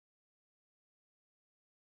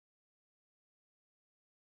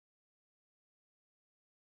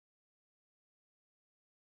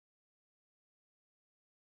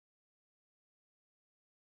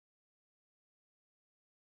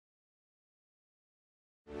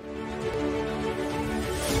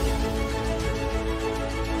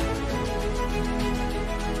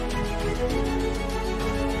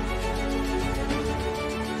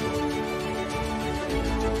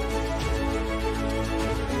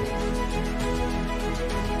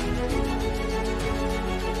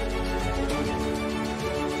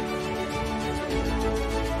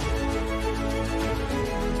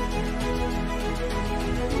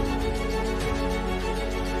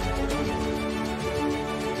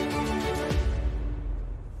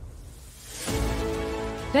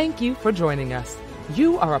Thank you for joining us.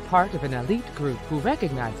 You are a part of an elite group who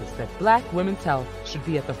recognizes that Black women's health should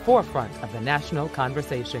be at the forefront of the national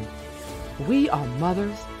conversation. We are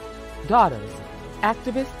mothers, daughters,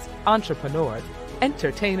 activists, entrepreneurs,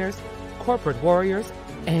 entertainers, corporate warriors,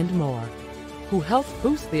 and more, who help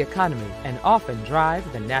boost the economy and often drive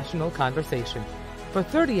the national conversation. For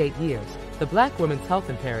 38 years, the Black Women's Health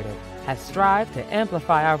Imperative has strived to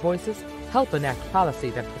amplify our voices, help enact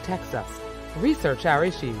policy that protects us, research our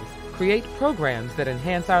issues, create programs that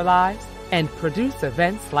enhance our lives, and produce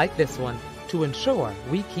events like this one to ensure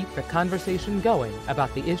we keep the conversation going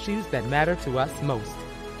about the issues that matter to us most.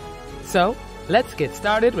 So, let's get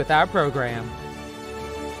started with our program.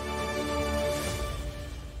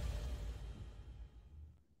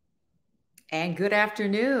 And good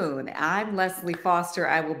afternoon. I'm Leslie Foster.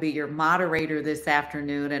 I will be your moderator this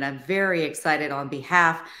afternoon, and I'm very excited on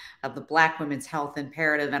behalf of the Black Women's Health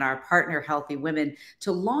Imperative and our partner, Healthy Women,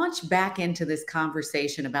 to launch back into this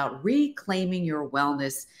conversation about reclaiming your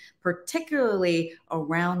wellness, particularly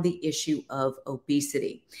around the issue of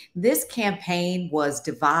obesity. This campaign was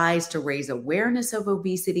devised to raise awareness of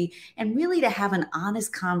obesity and really to have an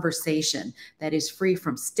honest conversation that is free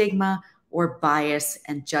from stigma or bias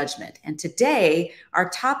and judgment. And today, our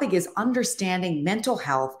topic is understanding mental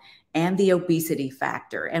health and the obesity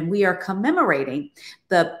factor. And we are commemorating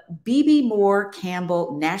the Bebe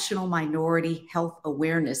Campbell National Minority Health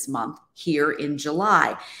Awareness Month here in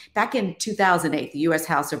July. Back in 2008, the U.S.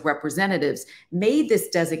 House of Representatives made this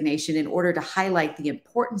designation in order to highlight the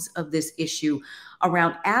importance of this issue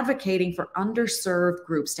around advocating for underserved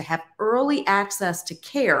groups to have early access to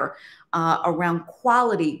care around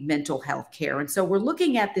quality mental health care. And so we're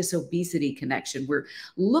looking at this obesity connection. We're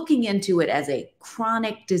looking into it as a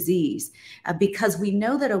chronic disease because we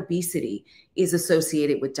know that obesity is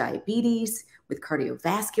associated with diabetes, with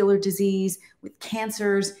cardiovascular disease, with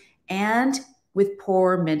cancers, and with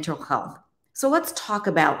poor mental health. So let's talk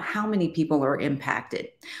about how many people are impacted.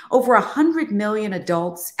 Over 100 million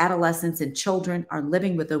adults, adolescents, and children are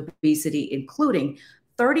living with obesity, including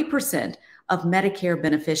 30% of Medicare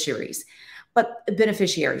beneficiaries. But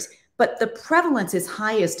the prevalence is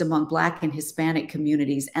highest among Black and Hispanic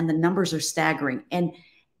communities, and the numbers are staggering. And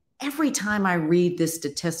every time I read this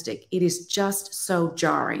statistic, it is just so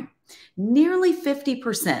jarring. Nearly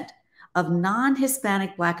 50% of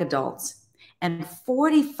non-Hispanic Black adults and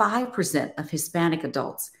 45% of Hispanic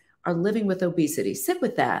adults are living with obesity. Sit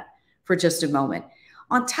with that for just a moment.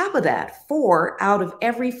 On top of that, 4 out of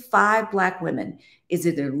every 5 Black women is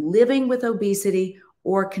either living with obesity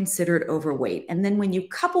or considered overweight. And then when you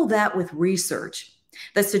couple that with research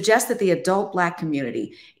that suggests that the adult Black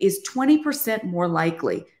community is 20% more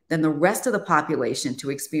likely than the rest of the population to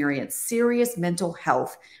experience serious mental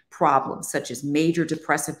health problems, such as major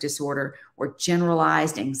depressive disorder or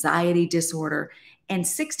generalized anxiety disorder, and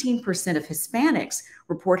 16% of Hispanics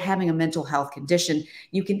report having a mental health condition,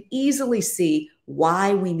 you can easily see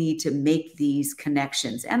why we need to make these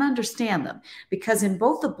connections and understand them. Because in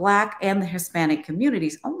both the Black and the Hispanic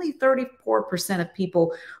communities, only 34% of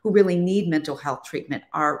people who really need mental health treatment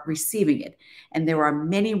are receiving it. And there are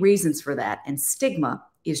many reasons for that, and stigma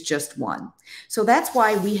is just one. So that's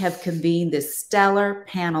why we have convened this stellar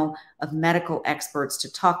panel of medical experts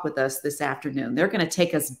to talk with us this afternoon. They're going to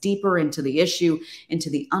take us deeper into the issue,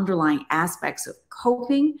 into the underlying aspects of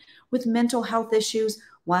coping with mental health issues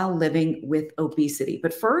while living with obesity.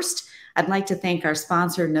 But first, I'd like to thank our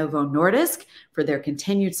sponsor, Novo Nordisk, for their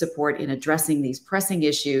continued support in addressing these pressing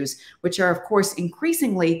issues, which are, of course,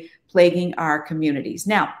 increasingly plaguing our communities.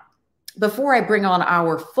 Now, before I bring on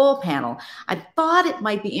our full panel, I thought it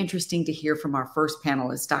might be interesting to hear from our first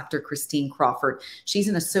panelist, Dr. Christine Crawford. She's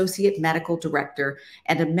an associate medical director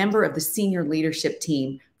and a member of the senior leadership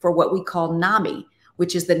team for what we call NAMI,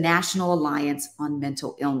 which is the National Alliance on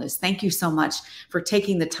Mental Illness. Thank you so much for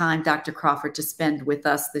taking the time, Dr. Crawford, to spend with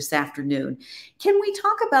us this afternoon. Can we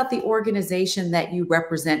talk about the organization that you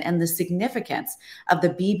represent and the significance of the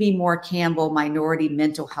Bebe Campbell Minority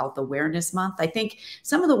Mental Health Awareness Month? I think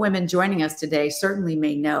some of the women joining us today certainly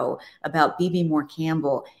may know about Bebe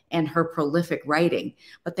Campbell and her prolific writing,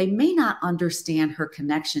 but they may not understand her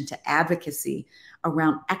connection to advocacy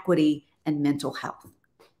around equity and mental health.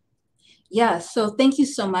 Yes, so thank you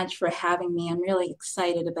so much for having me. I'm really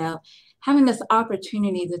excited about having this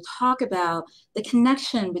opportunity to talk about the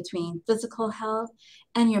connection between physical health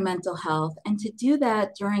and your mental health. And to do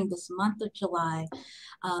that during this month of July,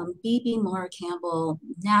 Bebe Campbell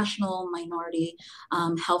National Minority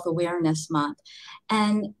Health Awareness Month.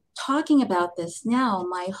 And talking about this now,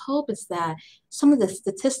 my hope is that some of the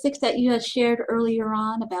statistics that you had shared earlier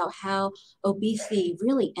on about how obesity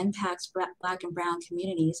really impacts Black and Brown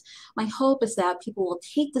communities, my hope is that people will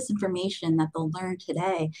take this information that they'll learn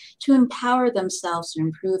today to empower themselves to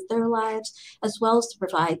improve their lives, as well as to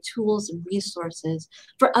provide tools and resources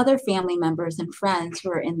for other family members and friends who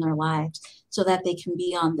are in their lives so that they can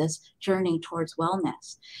be on this journey towards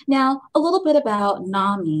wellness. Now, a little bit about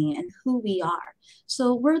NAMI and who we are.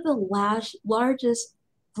 So we're the largest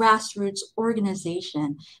grassroots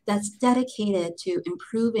organization that's dedicated to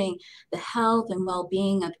improving the health and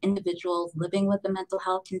well-being of individuals living with a mental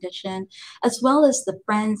health condition, as well as the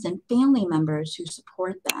friends and family members who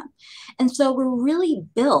support them. And so we're really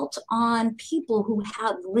built on people who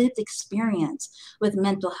have lived experience with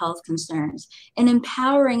mental health concerns and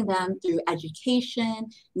empowering them through education,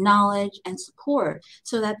 knowledge, and support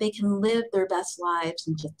so that they can live their best lives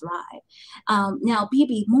and to thrive. Now,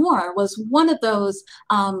 Bebe Moore was one of those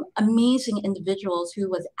amazing individuals who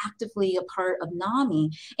was actively a part of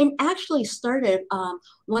NAMI and actually started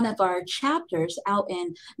one of our chapters out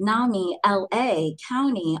in NAMI, LA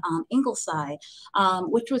County, Ingleside,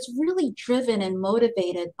 which was really driven and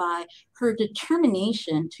motivated by her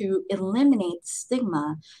determination to eliminate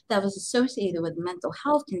stigma that was associated with mental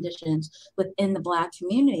health conditions within the Black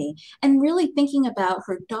community, and really thinking about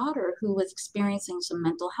her daughter who was experiencing some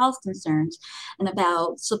mental health concerns and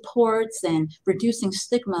about supports and reducing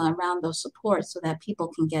stigma around those supports so that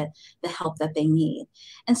people can get the help that they need.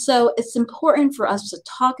 And so it's important for us to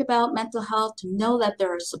talk about mental health, to know that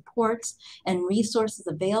there are supports and resources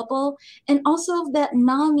available, and also that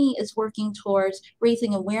NAMI is working towards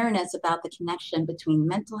raising awareness about the connection between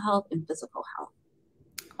mental health and physical health.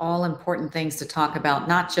 All important things to talk about,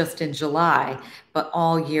 not just in July, but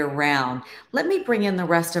all year round. Let me bring in the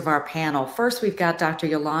rest of our panel. First, we've got Dr.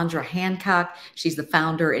 Yolandra Hancock. She's the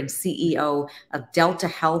founder and CEO of Delta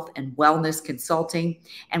Health and Wellness Consulting.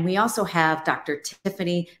 And we also have Dr.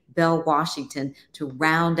 Tiffany Bell Washington to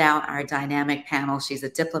round out our dynamic panel. She's a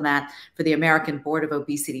diplomat for the American Board of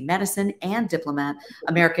Obesity Medicine and diplomat,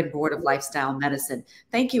 American Board of Lifestyle Medicine.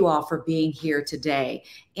 Thank you all for being here today.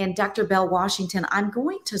 And Dr. Bell Washington, I'm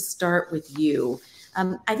going to start with you.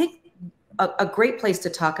 I think a great place to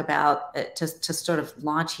talk about, to sort of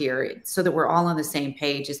launch here so that we're all on the same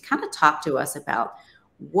page, is kind of talk to us about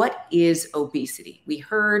what is obesity. We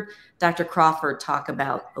heard Dr. Crawford talk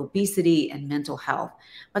about obesity and mental health,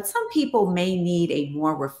 but some people may need a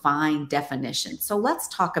more refined definition. So let's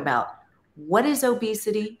talk about what is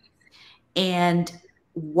obesity and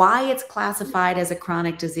why it's classified as a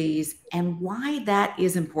chronic disease and why that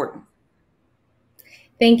is important.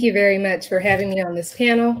 Thank you very much for having me on this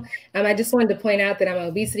panel. I just wanted to point out that I'm an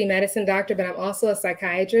obesity medicine doctor, but I'm also a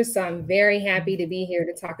psychiatrist. So I'm very happy to be here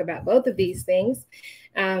to talk about both of these things.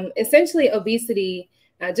 Essentially, obesity,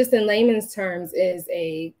 just in layman's terms, is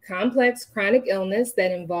a complex chronic illness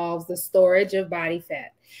that involves the storage of body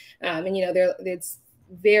fat. And, you know, it's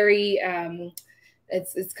very,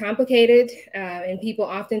 it's complicated, and people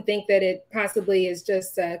often think that it possibly is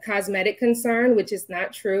just a cosmetic concern, which is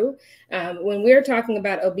not true. When we're talking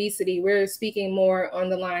about obesity, we're speaking more on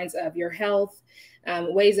the lines of your health,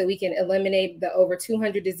 ways that we can eliminate the over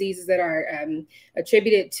 200 diseases that are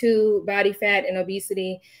attributed to body fat and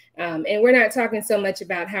obesity. And we're not talking so much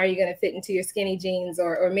about how you're going to fit into your skinny jeans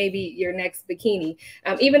or maybe your next bikini.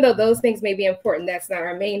 Even though those things may be important, that's not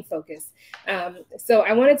our main focus. So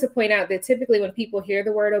I wanted to point out that typically when people hear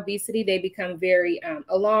the word obesity, they become very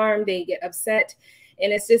alarmed, they get upset.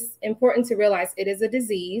 And it's just important to realize it is a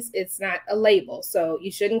disease. It's not a label. So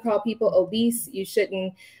you shouldn't call people obese. You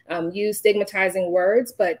shouldn't use stigmatizing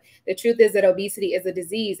words. But the truth is that obesity is a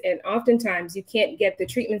disease. And oftentimes you can't get the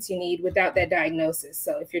treatments you need without that diagnosis.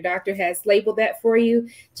 So if your doctor has labeled that for you,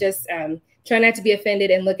 just try not to be offended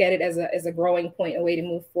and look at it as a growing point, a way to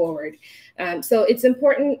move forward. So it's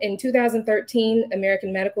important. In 2013,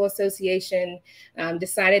 American Medical Association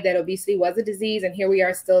decided that obesity was a disease. And here we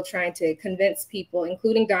are still trying to convince people,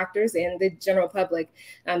 including doctors and the general public,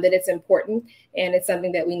 that it's important and it's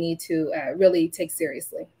something that we need to really take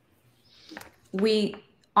seriously. We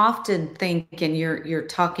often think, and you're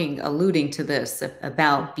alluding to this,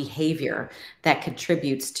 about behavior that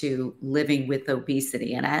contributes to living with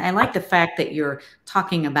obesity. And I like the fact that you're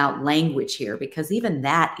talking about language here, because even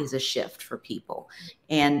that is a shift for people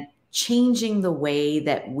and changing the way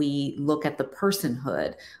that we look at the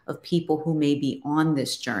personhood of people who may be on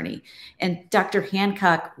this journey. And Dr.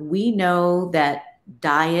 Hancock, we know that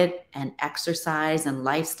diet and exercise and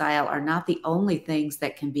lifestyle are not the only things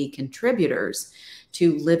that can be contributors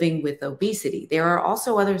to living with obesity. There are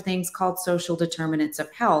also other things called social determinants of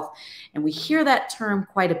health, and we hear that term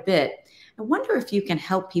quite a bit. I wonder if you can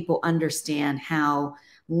help people understand how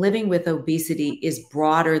living with obesity is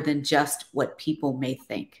broader than just what people may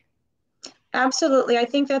think. Absolutely. I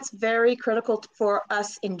think that's very critical for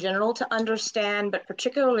us in general to understand, but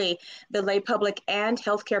particularly the lay public and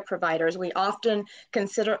healthcare providers. We often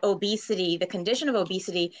consider obesity, the condition of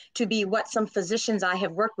obesity, to be what some physicians I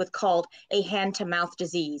have worked with called a hand-to-mouth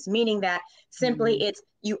disease, meaning that simply it's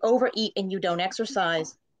you overeat and you don't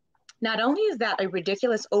exercise. Not only is that a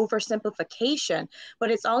ridiculous oversimplification, but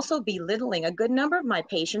it's also belittling. A good number of my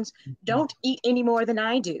patients don't eat any more than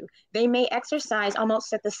I do. They may exercise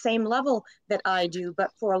almost at the same level that I do, but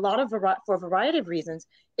for a variety of reasons,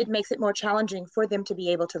 it makes it more challenging for them to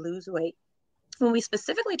be able to lose weight. When we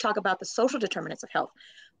specifically talk about the social determinants of health,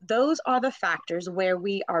 those are the factors where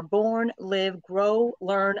we are born, live, grow,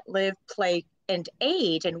 learn, live, play, and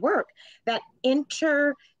age and work that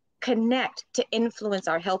connect to influence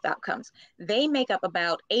our health outcomes. They make up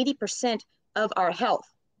about 80% of our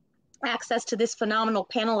health. Access to this phenomenal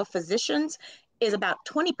panel of physicians is about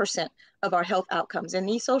 20% of our health outcomes. And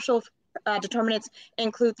these social determinants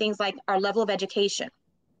include things like our level of education,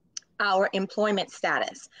 our employment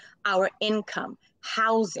status, our income,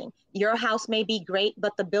 housing. Your house may be great,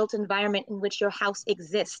 but the built environment in which your house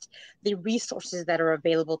exists, the resources that are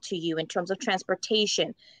available to you in terms of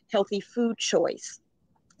transportation, healthy food choice,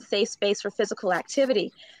 safe space for physical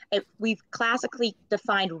activity. We've classically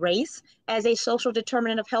defined race as a social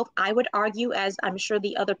determinant of health. I would argue, as I'm sure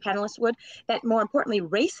the other panelists would, that more importantly,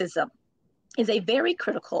 racism is a very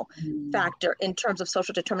critical factor in terms of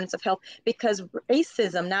social determinants of health, because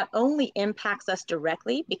racism not only impacts us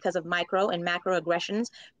directly because of micro and macro aggressions,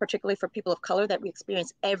 particularly for people of color that we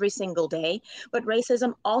experience every single day, but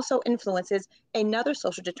racism also influences another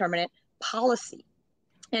social determinant, policy.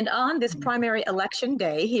 And on this primary election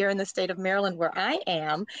day here in the state of Maryland, where I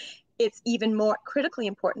am, it's even more critically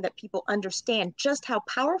important that people understand just how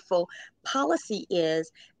powerful policy is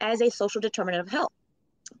as a social determinant of health.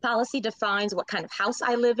 Policy defines what kind of house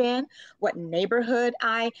I live in, what neighborhood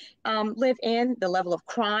I live in, the level of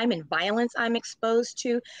crime and violence I'm exposed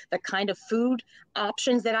to, the kind of food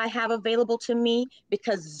options that I have available to me,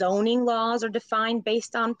 because zoning laws are defined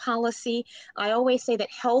based on policy. I always say that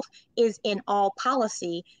health is in all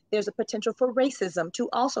policy. There's a potential for racism to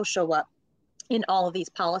also show up in all of these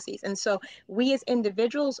policies. And so we as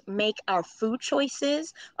individuals make our food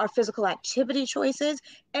choices, our physical activity choices.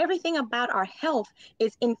 Everything about our health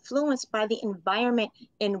is influenced by the environment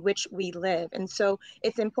in which we live. And so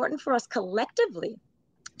it's important for us collectively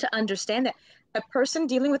to understand that a person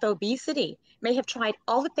dealing with obesity may have tried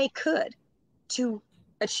all that they could to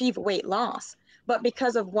achieve weight loss, but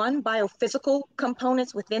because of one, biophysical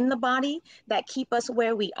components within the body that keep us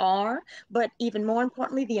where we are, but even more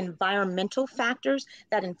importantly, the environmental factors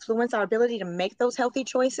that influence our ability to make those healthy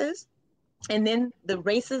choices, and then the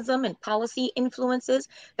racism and policy influences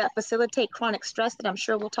that facilitate chronic stress that I'm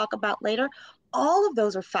sure we'll talk about later. All of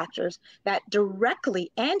those are factors that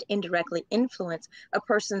directly and indirectly influence a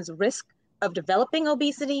person's risk of developing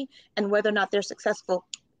obesity and whether or not they're successful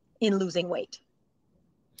in losing weight.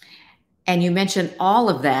 And you mentioned all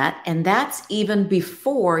of that, and that's even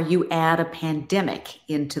before you add a pandemic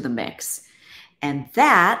into the mix. And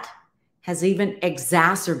that has even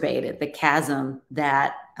exacerbated the chasm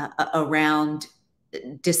that around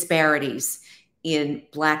disparities in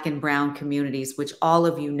Black and Brown communities, which all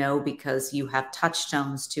of you know because you have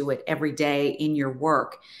touchstones to it every day in your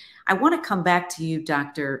work. I want to come back to you,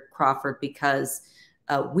 Dr. Crawford, because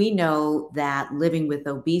we know that living with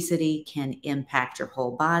obesity can impact your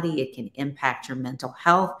whole body. It can impact your mental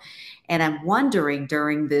health. And I'm wondering,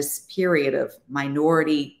 during this period of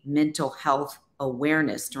minority mental health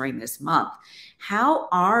awareness during this month, how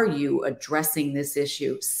are you addressing this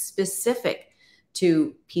issue specific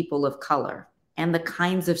to people of color and the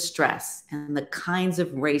kinds of stress and the kinds of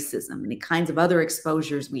racism and the kinds of other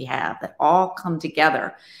exposures we have that all come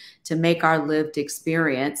together to make our lived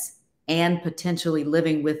experience and potentially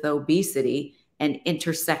living with obesity and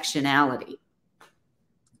intersectionality?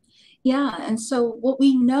 Yeah, and so what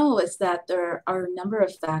we know is that there are a number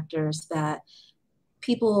of factors that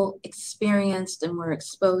people experienced and were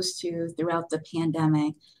exposed to throughout the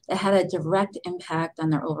pandemic that had a direct impact on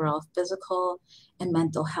their overall physical and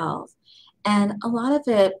mental health. And a lot of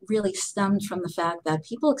it really stemmed from the fact that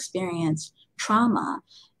people experienced trauma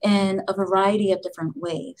in a variety of different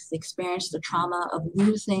ways. They experienced the trauma of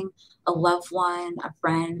losing a loved one, a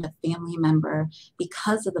friend, a family member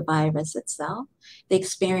because of the virus itself. They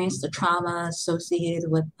experienced the trauma associated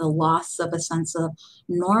with the loss of a sense of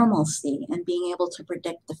normalcy and being able to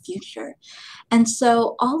predict the future. And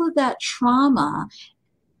so all of that trauma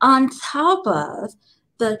on top of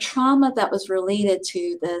the trauma that was related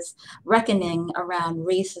to this reckoning around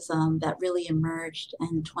racism that really emerged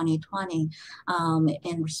in 2020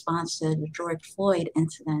 in response to the George Floyd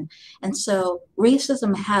incident. And so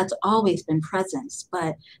racism has always been present,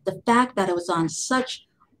 but the fact that it was on such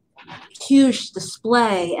huge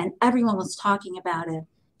display and everyone was talking about it,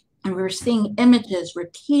 and we were seeing images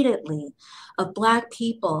repeatedly of Black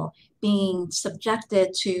people being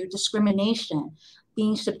subjected to discrimination,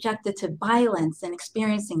 being subjected to violence and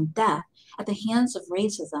experiencing death at the hands of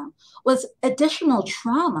racism was additional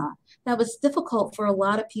trauma that was difficult for a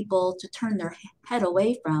lot of people to turn their head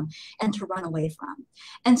away from and to run away from.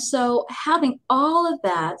 And so having all of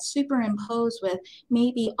that superimposed with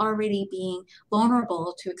maybe already being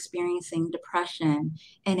vulnerable to experiencing depression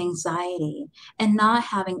and anxiety and not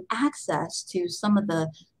having access to some of the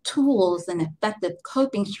tools and effective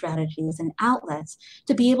coping strategies and outlets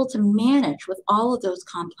to be able to manage with all of those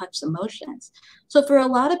complex emotions. So for a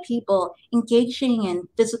lot of people, engaging in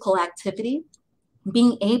physical activity,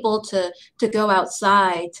 being able to go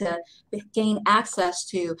outside, to gain access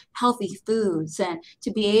to healthy foods and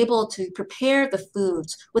to be able to prepare the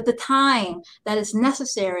foods with the time that is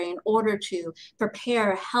necessary in order to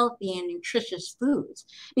prepare healthy and nutritious foods.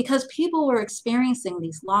 Because people were experiencing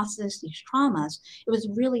these losses, these traumas, it was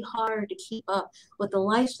really hard to keep up with the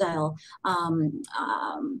lifestyle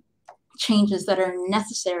changes that are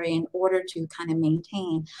necessary in order to kind of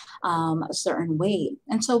maintain a certain weight.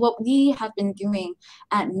 And so what we have been doing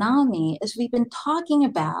at NAMI is we've been talking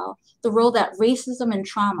about the role that racism and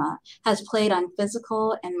trauma has played on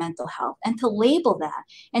physical and mental health, and to label that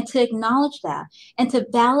and to acknowledge that and to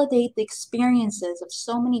validate the experiences of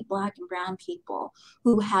so many Black and brown people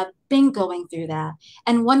who have been going through that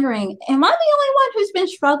and wondering, am I the only one who's been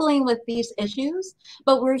struggling with these issues?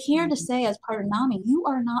 But we're here to say, as part of NAMI, you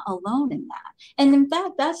are not alone in that. And in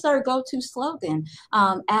fact, that's our go-to slogan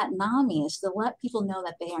at NAMI, is to let people know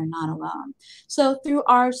that they are not alone. So through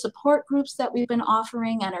our support groups that we've been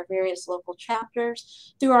offering at our various local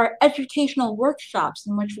chapters, through our educational workshops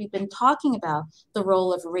in which we've been talking about the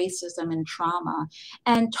role of racism and trauma,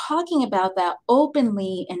 and talking about that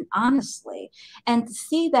openly and honestly, and to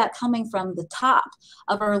see that coming from the top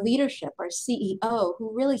of our leadership, our CEO,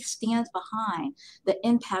 who really stands behind the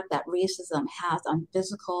impact that racism has on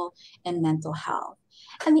physical and mental health.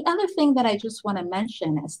 And the other thing that I just want to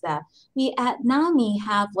mention is that we at NAMI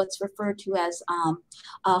have what's referred to as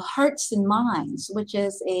Hearts and Minds, which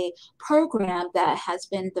is a program that has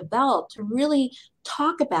been developed to really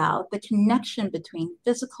talk about the connection between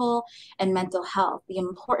physical and mental health, the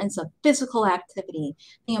importance of physical activity,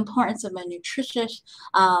 the importance of a nutritious,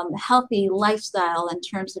 healthy lifestyle in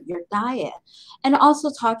terms of your diet, and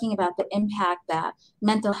also talking about the impact that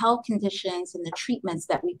mental health conditions and the treatments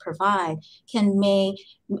that we provide can make,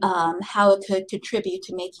 how it could contribute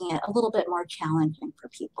to making it a little bit more challenging for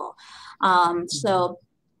people. So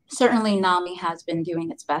certainly NAMI has been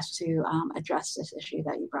doing its best to address this issue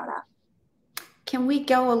that you brought up. Can we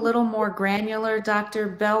go a little more granular, Dr.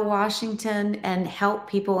 Bell Washington, and help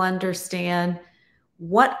people understand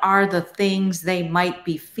what are the things they might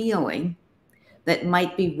be feeling that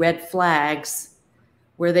might be red flags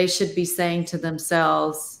where they should be saying to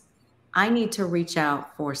themselves, I need to reach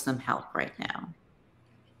out for some help right now?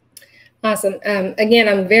 Awesome. Again,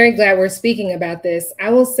 I'm very glad we're speaking about this. I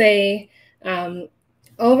will say,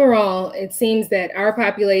 overall, it seems that our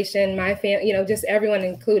population, my family, just everyone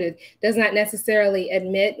included, does not necessarily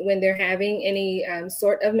admit when they're having any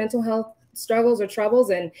sort of mental health struggles or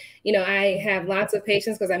troubles. And, I have lots of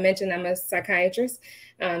patients, because I mentioned I'm a psychiatrist.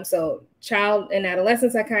 So child and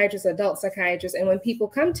adolescent psychiatrist, adult psychiatrist. And when people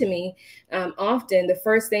come to me, often the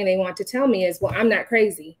first thing they want to tell me is, well, I'm not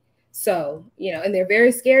crazy. So, and they're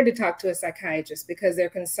very scared to talk to a psychiatrist because they're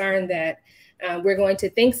concerned that we're going to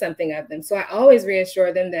think something of them. So I always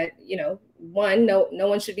reassure them that, one, no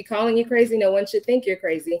one should be calling you crazy. No one should think you're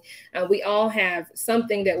crazy. We all have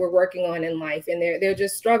something that we're working on in life, and they're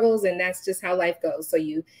just struggles, and that's just how life goes. So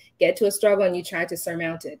you get to a struggle and you try to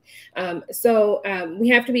surmount it. So we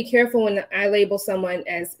have to be careful when I label someone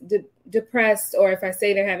as depressed, or if I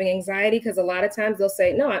say they're having anxiety, because a lot of times they'll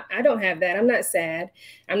say, no, I don't have that. I'm not sad.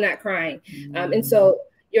 I'm not crying. And so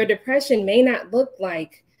your depression may not look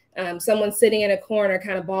like someone sitting in a corner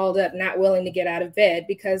kind of balled up, not willing to get out of bed,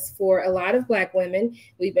 because for a lot of Black women,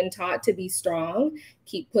 we've been taught to be strong,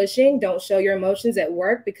 keep pushing, don't show your emotions at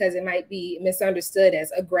work because it might be misunderstood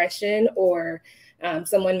as aggression, or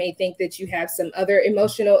someone may think that you have some other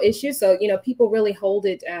emotional issues. So, people really hold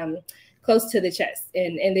it close to the chest,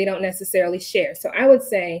 and they don't necessarily share. So I would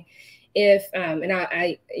say, if, and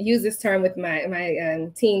I use this term with my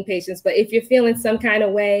teen patients, but if you're feeling some kind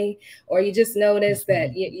of way, or you just notice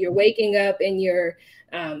that you're waking up and you're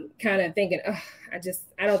kind of thinking, oh,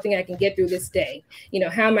 I don't think I can get through this day. You know,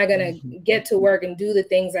 how am I going to get to work and do the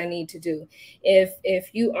things I need to do? If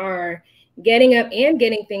you are getting up and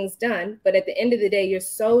getting things done, but at the end of the day, you're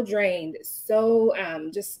so drained, so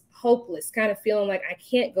just hopeless, kind of feeling like I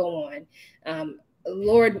can't go on.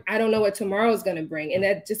 Lord, I don't know what tomorrow is going to bring. And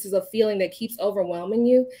that just is a feeling that keeps overwhelming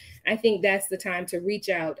you. I think that's the time to reach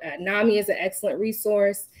out. NAMI is an excellent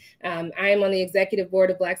resource. I am on the executive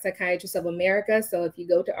board of Black Psychiatrists of America. So if you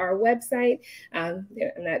go to our website, I'm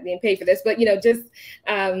not being paid for this, but, you know, just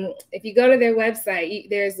if you go to their website,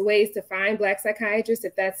 there's ways to find Black psychiatrists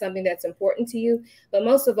if that's something that's important to you. But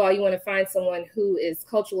most of all, you want to find someone who is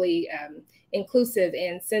culturally inclusive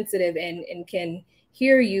and sensitive and can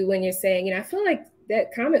hear you when you're saying, you know, I feel like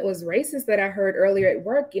that comment was racist that I heard earlier at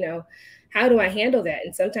work, you know, how do I handle that?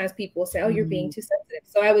 And sometimes people will say, oh, you're being too sensitive.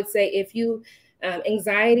 So I would say if you,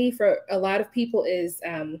 anxiety for a lot of people is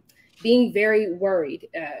being very worried,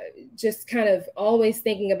 just kind of always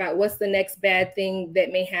thinking about what's the next bad thing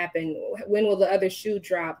that may happen. When will the other shoe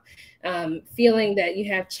drop? Feeling that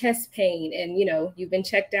you have chest pain and, you know, you've been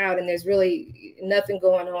checked out and there's really nothing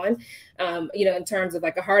going on, you know, in terms of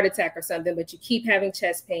like a heart attack or something, but you keep having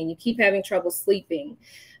chest pain, you keep having trouble sleeping,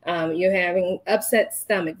 you're having upset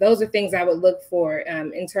stomach. Those are things I would look for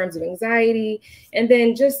in terms of anxiety. And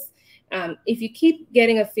then just if you keep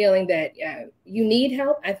getting a feeling that you need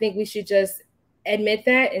help, I think we should just admit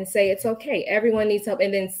that and say it's okay. Everyone needs help,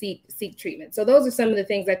 and then seek treatment. So those are some of the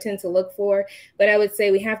things I tend to look for. But I would say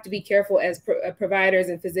we have to be careful as providers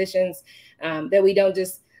and physicians that we don't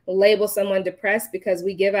just label someone depressed, because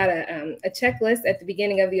we give out a checklist at the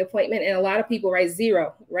beginning of the appointment, and a lot of people write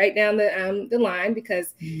 0 right down the line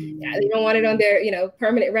because they don't want it on their, you know,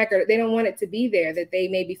 permanent record. They don't want it to be there that they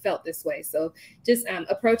maybe felt this way. So just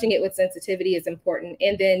approaching it with sensitivity is important.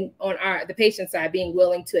 And then on the patient side, being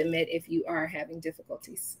willing to admit if you are having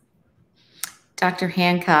difficulties. Dr.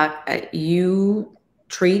 Hancock, you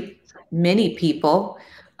treat many people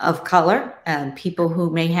of color and people who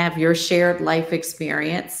may have your shared life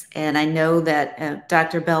experience. And I know that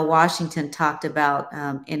Dr. Bell Washington talked about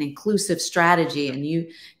an inclusive strategy, and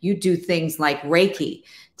you do things like Reiki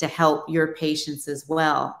to help your patients as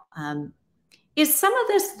well. Is some of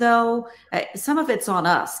this, though, some of it's on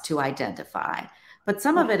us to identify, but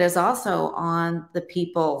some of it is also on the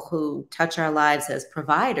people who touch our lives as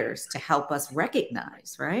providers to help us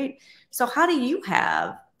recognize, right? So how do you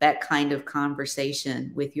have that kind of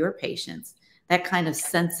conversation with your patients, that kind of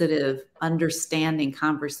sensitive, understanding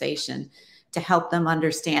conversation to help them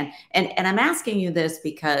understand? And I'm asking you this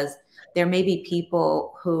because there may be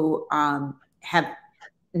people who have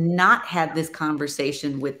not had this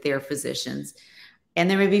conversation with their physicians, and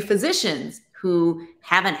there may be physicians who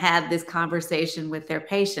haven't had this conversation with their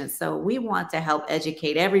patients. So we want to help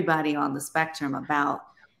educate everybody on the spectrum about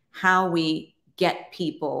how we get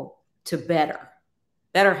people to better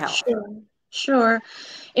health. Sure.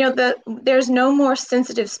 You know, there's no more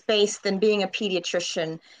sensitive space than being a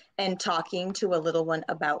pediatrician and talking to a little one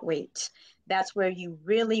about weight. That's where you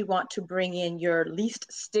really want to bring in your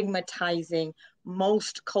least stigmatizing,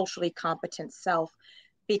 most culturally competent self,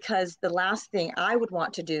 because the last thing I would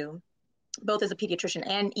want to do, both as a pediatrician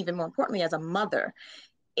and even more importantly as a mother,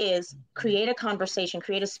 is create a conversation,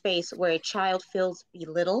 create a space where a child feels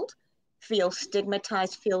belittled, feels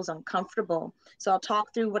stigmatized, feels uncomfortable. So I'll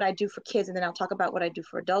talk through what I do for kids, and then I'll talk about what I do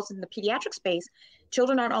for adults. In the pediatric space,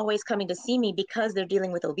 children aren't always coming to see me because they're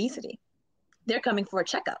dealing with obesity. They're coming for a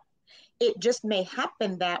checkup. It just may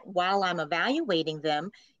happen that while I'm evaluating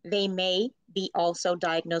them, they may be also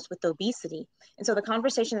diagnosed with obesity. And so the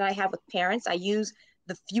conversation that I have with parents, I use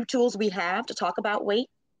the few tools we have to talk about weight,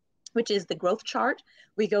 which is the growth chart.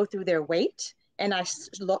 We go through their weight, and I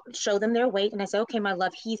show them their weight, and I say, okay, my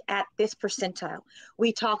love, he's at this percentile.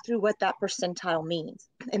 We talk through what that percentile means.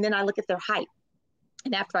 And then I look at their height.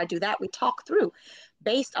 And after I do that, we talk through,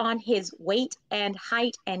 based on his weight and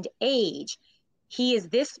height and age, he is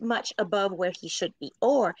this much above where he should be,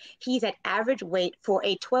 or he's at average weight for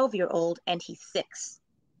a 12-year-old and he's 6.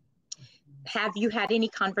 Have you had any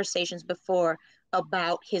conversations before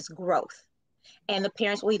about his growth? And the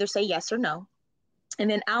parents will either say yes or no. And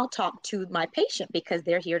then I'll talk to my patient because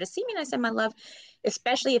they're here to see me. And I said, my love,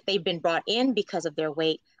 especially if they've been brought in because of their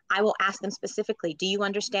weight, I will ask them specifically, do you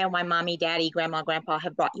understand why mommy, daddy, grandma, grandpa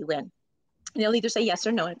have brought you in? And they'll either say yes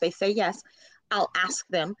or no. And if they say yes, I'll ask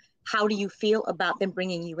them, how do you feel about them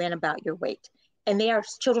bringing you in about your weight? And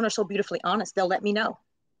children are so beautifully honest. They'll let me know.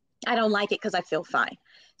 I don't like it because I feel fine.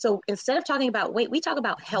 So instead of talking about weight, we talk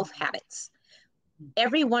about health habits.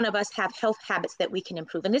 Every one of us have health habits that we can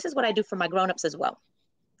improve. And this is what I do for my grownups as well.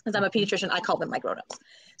 As I'm a pediatrician, I call them my grownups.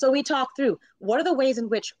 So we talk through what are the ways in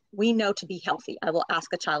which we know to be healthy. I will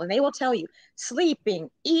ask a child and they will tell you sleeping,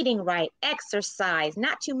 eating right, exercise,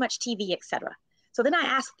 not too much TV, etc. So then I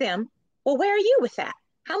ask them, well, where are you with that?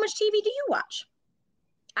 How much TV do you watch?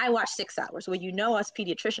 I watch 6 hours. Well, you know, us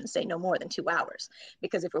pediatricians say no more than 2 hours,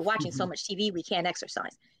 because if we're watching so much TV, we can't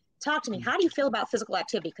exercise. Talk to me. How do you feel about physical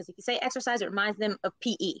activity? Because if you say exercise, it reminds them of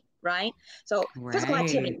PE, right? So physical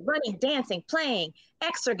activity, running, dancing, playing,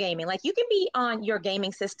 exergaming. Like you can be on your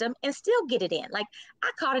gaming system and still get it in. Like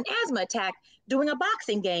I caught an asthma attack doing a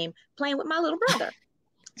boxing game, playing with my little brother.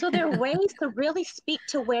 So there are ways to really speak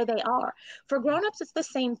to where they are. For grownups, it's the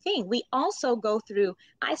same thing. We also go through,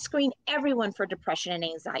 I screen everyone for depression and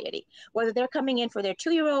anxiety, whether they're coming in for their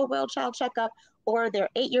 2-year-old well child checkup or their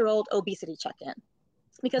 8-year-old obesity check-in,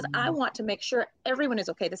 because I want to make sure everyone is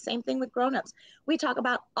okay. The same thing with grownups. We talk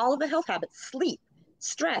about all of the health habits, sleep,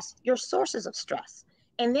 stress, your sources of stress.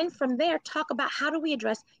 And then from there, talk about how do we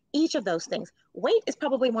address each of those things. Weight is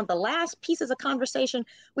probably one of the last pieces of conversation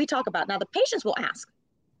we talk about. Now, the patients will ask,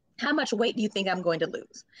 how much weight do you think I'm going to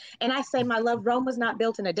lose? And I say, my love, Rome was not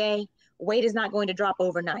built in a day. Weight is not going to drop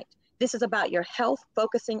overnight. This is about your health,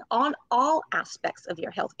 focusing on all aspects of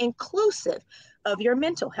your health, inclusive of your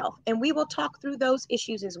mental health. And we will talk through those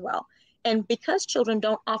issues as well. And because children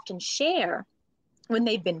don't often share when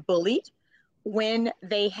they've been bullied, when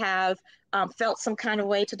they have felt some kind of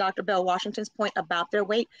way, to Dr. Bell Washington's point about their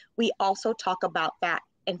weight, we also talk about that.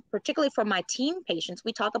 And particularly for my teen patients,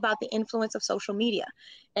 we talk about the influence of social media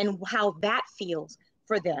and how that feels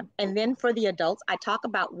for them. And then for the adults, I talk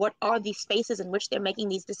about what are the spaces in which they're making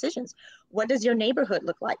these decisions. What does your neighborhood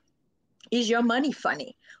look like? Is your money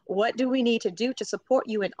funny? What do we need to do to support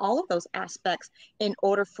you in all of those aspects in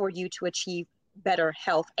order for you to achieve better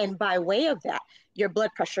health? And by way of that, your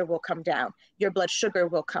blood pressure will come down, your blood sugar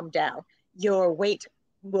will come down, your weight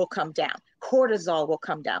will come down, cortisol will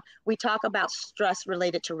come down. We talk about stress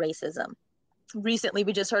related to racism. Recently,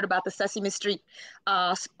 we just heard about the Sesame Street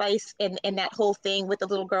spice and that whole thing with the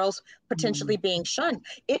little girls potentially being shunned.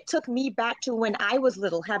 It took me back to when I was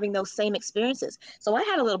little, having those same experiences. So I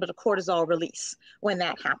had a little bit of cortisol release when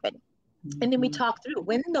that happened. And then we talk through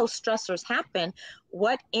when those stressors happen,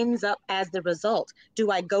 what ends up as the result?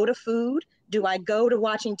 Do I go to food? Do I go to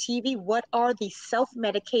watching TV? What are the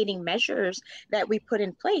self-medicating measures that we put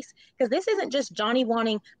in place? Because this isn't just Johnny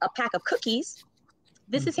wanting a pack of cookies.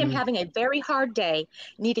 This is him having a very hard day,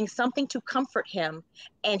 needing something to comfort him.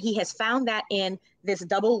 And he has found that in this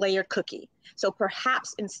double layered cookie. So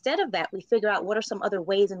perhaps instead of that, we figure out what are some other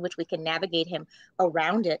ways in which we can navigate him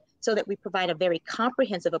around it so that we provide a very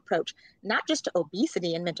comprehensive approach, not just to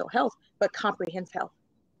obesity and mental health, but comprehensive health.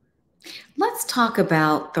 Let's talk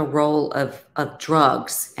about the role of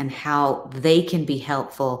drugs and how they can be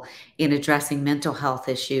helpful in addressing mental health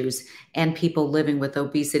issues and people living with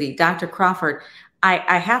obesity. Dr. Crawford,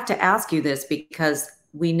 I have to ask you this because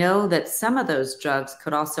we know that some of those drugs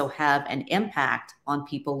could also have an impact on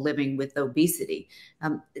people living with obesity.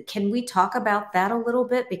 Can we talk about that a little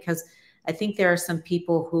bit? Because I think there are some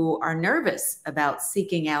people who are nervous about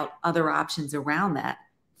seeking out other options around that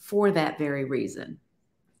for that very reason.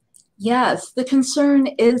 Yes, the concern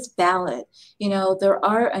is valid. You know, there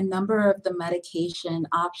are a number of the medication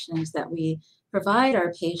options that we provide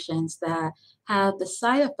our patients that have the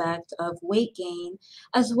side effect of weight gain,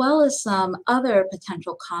 as well as some other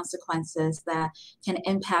potential consequences that can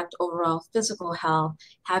impact overall physical health,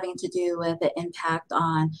 having to do with the impact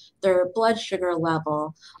on their blood sugar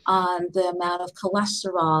level, on the amount of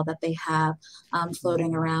cholesterol that they have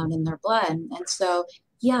floating around in their blood. And so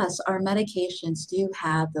yes, our medications do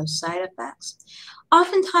have those side effects.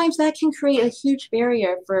 Oftentimes that can create a huge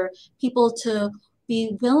barrier for people to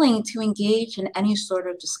be willing to engage in any sort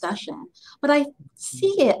of discussion. But I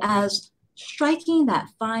see it as striking that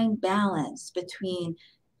fine balance between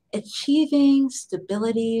achieving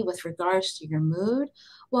stability with regards to your mood,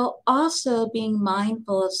 while also being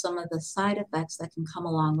mindful of some of the side effects that can come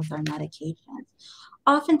along with our medications.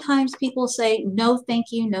 Oftentimes people say, no, thank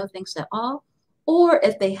you, no thanks at all. Or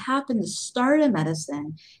if they happen to start a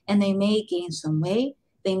medicine and they may gain some weight,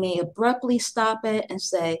 they may abruptly stop it and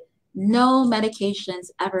say, no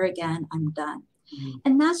medications ever again, I'm done.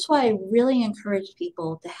 And that's why I really encourage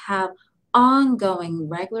people to have ongoing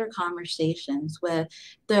regular conversations with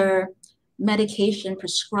their medication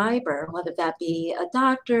prescriber, whether that be a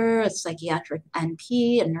doctor, a psychiatric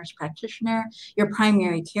NP, a nurse practitioner, your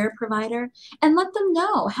primary care provider, and let them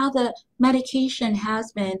know how the medication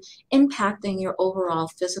has been impacting your overall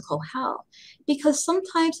physical health. Because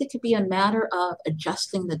sometimes it could be a matter of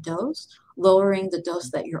adjusting the dose, lowering the dose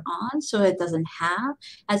that you're on so it doesn't have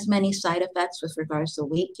as many side effects with regards to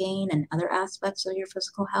weight gain and other aspects of your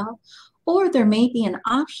physical health. Or there may be an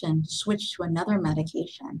option to switch to another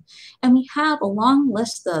medication. And we have a long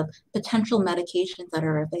list of potential medications that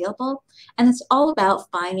are available, and it's all about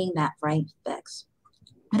finding that right fix.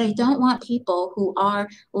 And I don't want people who are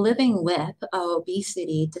living with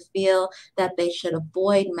obesity to feel that they should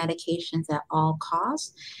avoid medications at all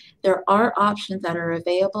costs. There are options that are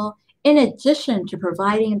available, in addition to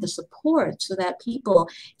providing the support so that people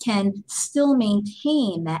can still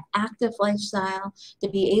maintain that active lifestyle, to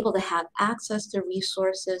be able to have access to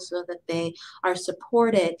resources so that they are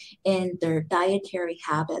supported in their dietary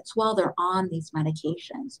habits while they're on these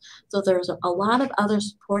medications. So there's a lot of other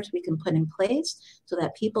supports we can put in place so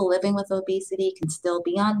that people living with obesity can still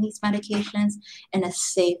be on these medications in a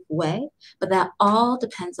safe way. But that all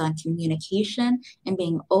depends on communication and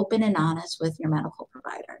being open and honest with your medical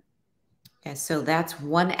provider. Yeah, so that's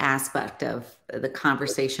one aspect of the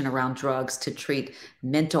conversation around drugs to treat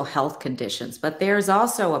mental health conditions. But there's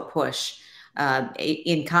also a push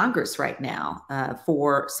in Congress right now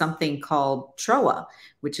for something called TROA,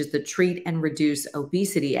 which is the Treat and Reduce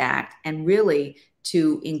Obesity Act, and really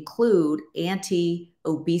to include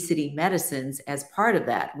anti-obesity medicines as part of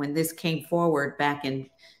that. When this came forward back in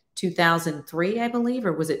 2003, I believe,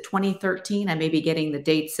 or was it 2013? I may be getting the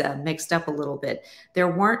dates mixed up a little bit.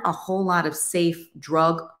 There weren't a whole lot of safe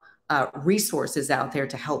drug resources out there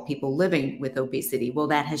to help people living with obesity. Well,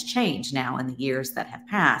 that has changed now in the years that have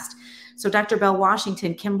passed. So Dr. Bell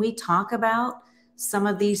Washington, can we talk about some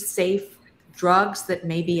of these safe drugs that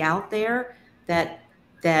may be out there that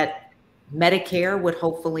Medicare would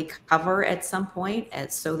hopefully cover at some point,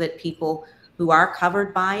 so that people who are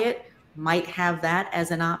covered by it might have that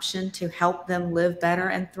as an option to help them live better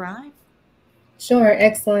and thrive? Sure,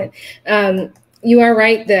 excellent. You are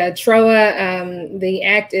right. The TROA, the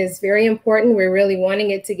act is very important. We're really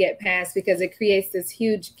wanting it to get passed because it creates this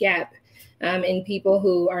huge gap in people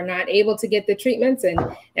who are not able to get the treatments. And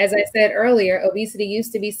as I said earlier, obesity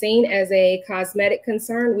used to be seen as a cosmetic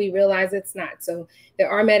concern. We realize it's not. So there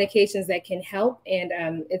are medications that can help,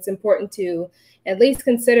 and it's important to at least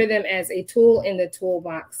consider them as a tool in the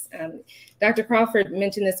toolbox. Dr. Crawford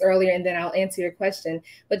mentioned this earlier, and then I'll answer your question.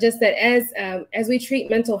 But just that as we treat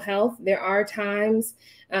mental health, there are times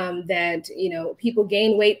that people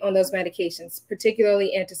gain weight on those medications,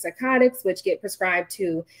 particularly antipsychotics, which get prescribed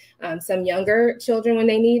to some younger children when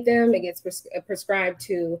they need them. It gets prescribed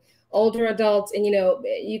to older adults, and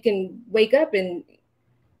you can wake up and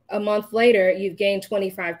a month later, you've gained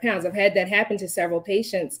 25 pounds. I've had that happen to several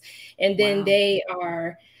patients, and then wow, they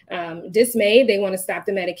are dismayed. They want to stop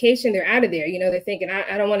the medication. They're out of there. They're thinking,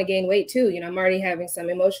 I don't want to gain weight too. I'm already having some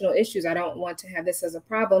emotional issues. I don't want to have this as a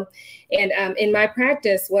problem. And in my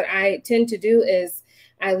practice, what I tend to do is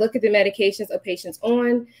I look at the medications a patient's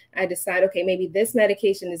on. I decide, okay, maybe this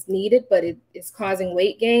medication is needed, but it is causing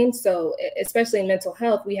weight gain. So especially in mental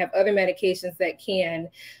health, we have other medications that can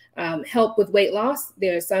help with weight loss.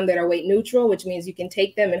 There are some that are weight neutral, which means you can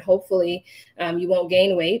take them and hopefully you won't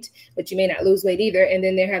gain weight, but you may not lose weight either. And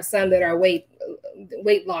then there have some that are weight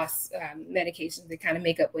loss medications that kind of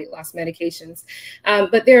make up weight loss medications.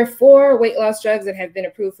 But there are 4 weight loss drugs that have been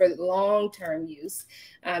approved for long-term use.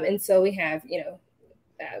 And so we have,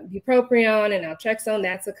 bupropion and naltrexone,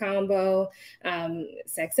 that's a combo,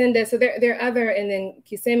 Saxenda. So there are other, and then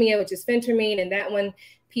Qsymia, which is phentermine, and that one,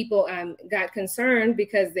 people got concerned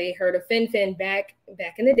because they heard of fen-phen back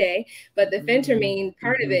in the day, but the phentermine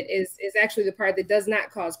part of it is actually the part that does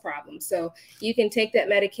not cause problems. So you can take that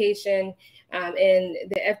medication, and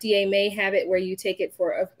the FDA may have it where you take it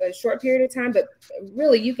for a short period of time, but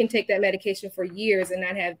really you can take that medication for years and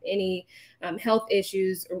not have any health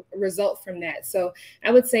issues result from that. So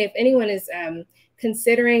I would say if anyone is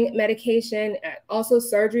considering medication, also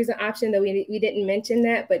surgery is an option, though we didn't mention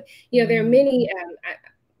that, but there are many.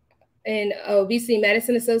 In Obesity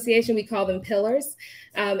Medicine Association, we call them pillars.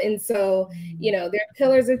 And so, there are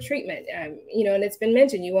pillars of treatment, and it's been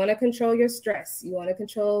mentioned, you want to control your stress. You want to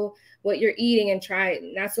control what you're eating and try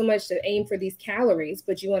not so much to aim for these calories,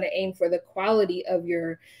 but you want to aim for the quality of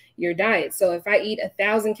your your diet. So if I eat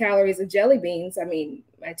 1,000 calories of jelly beans, I mean,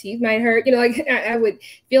 my teeth might hurt, you know, like I would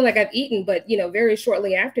feel like I've eaten, but, you know, very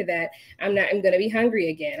shortly after that, I'm going to be hungry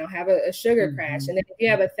again. I'll have a sugar crash. And then if you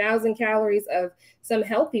have 1,000 calories of some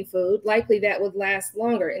healthy food, likely that would last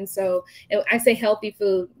longer. And so, and I say healthy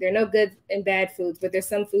food, there are no good and bad foods, but there's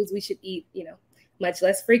some foods we should eat, you know, much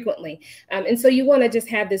less frequently. And so you want to just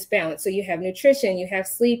have this balance. So you have nutrition, you have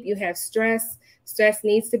sleep, you have stress. Stress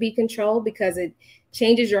needs to be controlled because it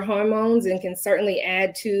changes your hormones and can certainly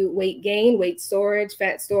add to weight gain, weight storage,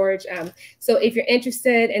 fat storage. So if you're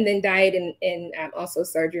interested, and then diet and also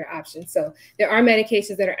surgery options. So there are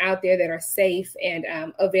medications that are out there that are safe and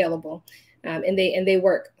available, and they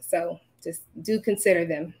work. So just do consider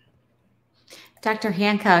them. Dr.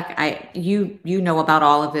 Hancock, you know about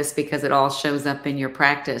all of this because it all shows up in your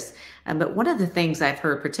practice. But one of the things I've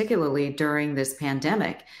heard, particularly during this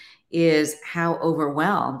pandemic, is how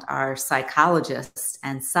overwhelmed our psychologists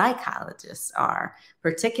and psychologists are,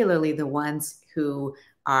 particularly the ones who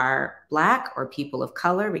are Black or people of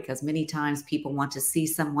color, because many times people want to see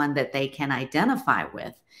someone that they can identify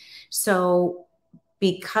with. So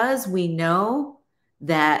because we know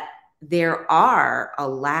that there are a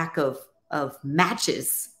lack of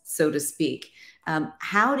matches, so to speak,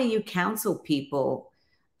 how do you counsel people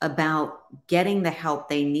about getting the help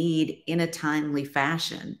they need in a timely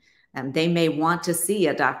fashion? They may want to see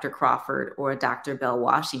a Dr. Crawford or a Dr. Bell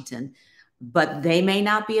Washington, but they may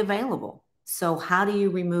not be available. So how do you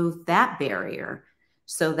remove that barrier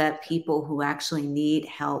so that people who actually need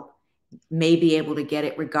help may be able to get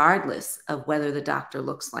it regardless of whether the doctor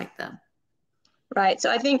looks like them? Right. So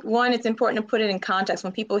I think, one, it's important to put it in context.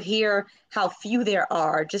 When people hear how few there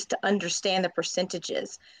are, just to understand the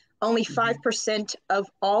percentages. Only 5% of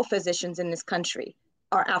all physicians in this country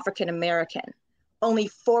are African American.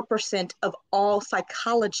 Only 4% of all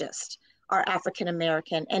psychologists are African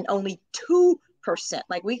American, and only 2%,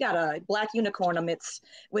 like we got a Black unicorn amidst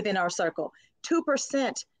within our circle,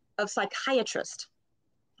 2% of psychiatrists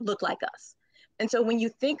look like us. And so when you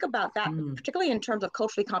think about that, particularly in terms of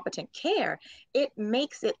culturally competent care, it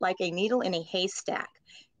makes it like a needle in a haystack.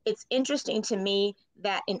 It's interesting to me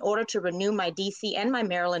that in order to renew my DC and my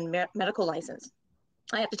Maryland medical license,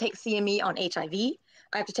 I have to take CME on HIV.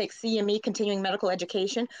 I have to take CME, continuing medical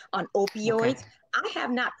education, on opioids. Okay. I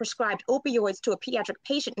have not prescribed opioids to a pediatric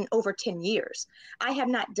patient in over 10 years. I have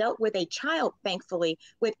not dealt with a child, thankfully,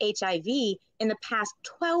 with HIV in the past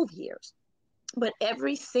 12 years. But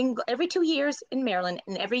every 2 years in Maryland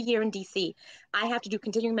and every year in DC, I have to do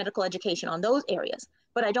continuing medical education on those areas.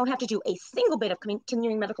 But I don't have to do a single bit of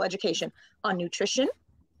continuing medical education on nutrition,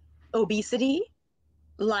 obesity,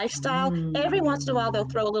 lifestyle. Every once in a while, they'll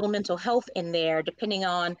throw a little mental health in there, depending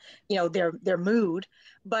on, you know, their mood.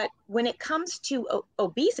 But when it comes to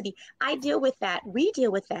obesity, I deal with that. We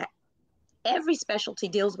deal with that. Every specialty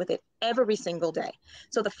deals with it every single day.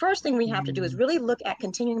 So the first thing we have to do is really look at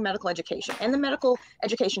continuing medical education and the medical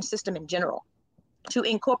education system in general to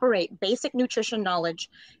incorporate basic nutrition knowledge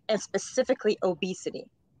and specifically obesity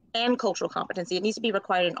and cultural competency. It needs to be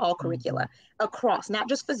required in all curricula across, not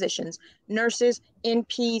just physicians, nurses,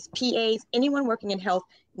 NPs, PAs, anyone working in health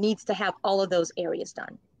needs to have all of those areas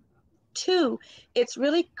done. 2, it's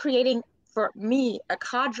really creating, for me, a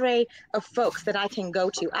cadre of folks that I can go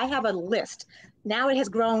to. I have a list. Now it has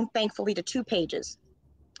grown, thankfully, to 2 pages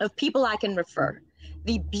of people I can refer.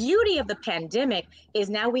 The beauty of the pandemic is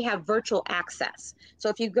now we have virtual access. So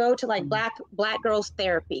if you go to like Black Girls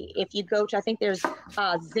Therapy, if you go to, I think there's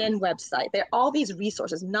a Zen website, there are all these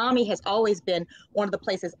resources. NAMI has always been one of the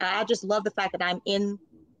places. I just love the fact that I'm in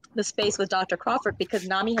the space with Dr. Crawford, because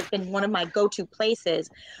NAMI has been one of my go-to places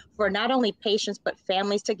for not only patients, but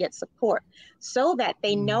families to get support so that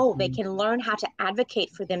they know they can learn how to advocate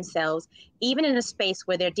for themselves, even in a space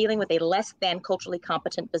where they're dealing with a less than culturally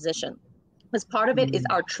competent physician. Because part of it is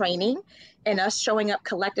our training and us showing up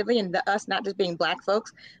collectively, and us not just being Black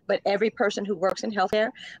folks, but every person who works in healthcare.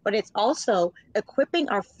 But it's also equipping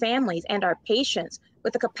our families and our patients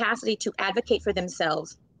with the capacity to advocate for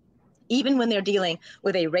themselves, even when they're dealing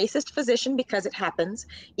with a racist physician, because it happens,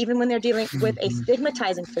 even when they're dealing with a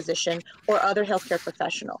stigmatizing physician or other healthcare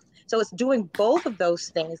professional. So it's doing both of those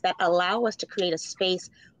things that allow us to create a space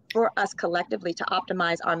for us collectively to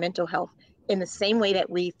optimize our mental health in the same way that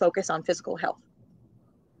we focus on physical health.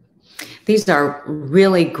 These are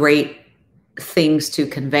really great things to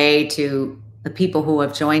convey to the people who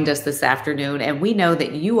have joined us this afternoon. And we know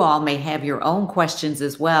that you all may have your own questions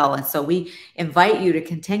as well. And so we invite you to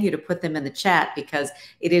continue to put them in the chat, because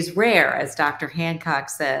it is rare, as Dr. Hancock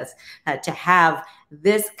says, to have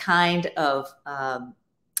this kind of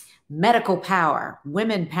medical power,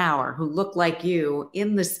 women power, who look like you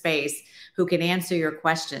in the space, who can answer your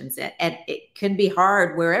questions. And it can be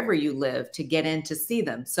hard wherever you live to get in to see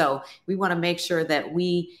them. So we want to make sure that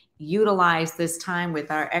we utilize this time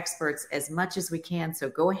with our experts as much as we can. So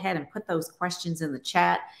go ahead and put those questions in the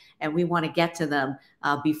chat, and we want to get to them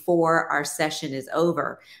before our session is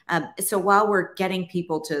over. So while we're getting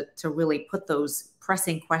people to really put those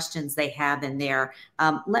pressing questions they have in there,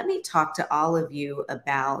 let me talk to all of you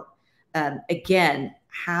about, again,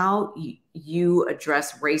 how you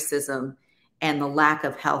address racism and the lack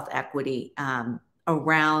of health equity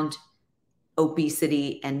around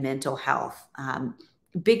obesity and mental health.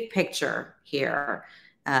 Big picture here.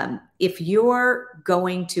 If you're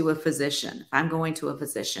going to a physician, if I'm going to a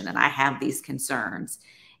physician and I have these concerns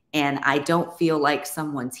and I don't feel like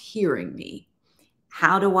someone's hearing me,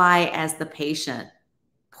 how do I, as the patient,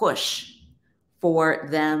 push for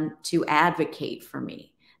them to advocate for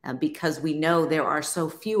me? Because we know there are so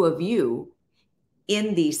few of you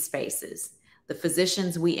in these spaces. The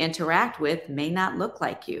physicians we interact with may not look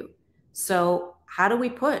like you. So how do we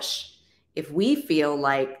push? If we feel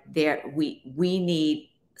like we need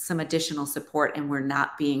some additional support and we're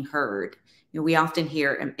not being heard, we often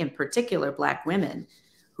hear, in particular, Black women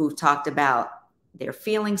who've talked about they're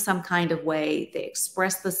feeling some kind of way, they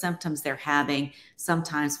express the symptoms they're having.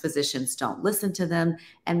 Sometimes physicians don't listen to them,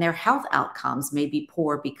 and their health outcomes may be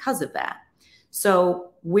poor because of that.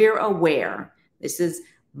 So we're aware this is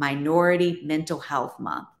Minority Mental Health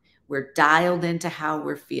Month. We're dialed into how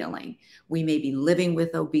we're feeling. We may be living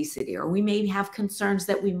with obesity, or we may have concerns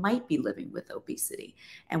that we might be living with obesity.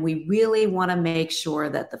 And we really want to make sure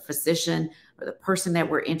that the physician or the person that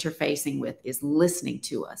we're interfacing with is listening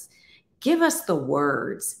to us. Give us the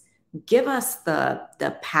words, give us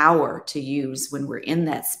the power to use when we're in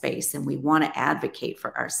that space and we want to advocate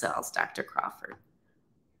for ourselves, Dr. Crawford.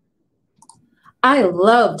 I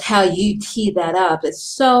loved how you teed that up. It's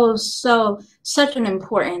such an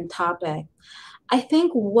important topic. I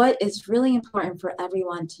think what is really important for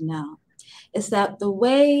everyone to know is that the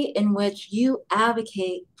way in which you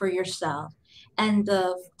advocate for yourself and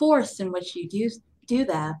the force in which you do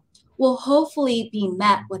that will hopefully be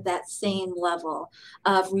met with that same level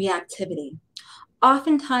of reactivity.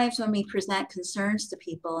 Oftentimes when we present concerns to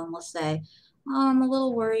people and we'll say, oh, I'm a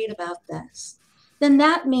little worried about this, then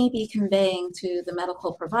that may be conveying to the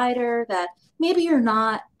medical provider that maybe you're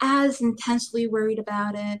not as intensely worried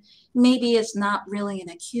about it. Maybe it's not really an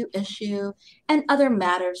acute issue, and other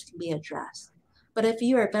matters can be addressed. But if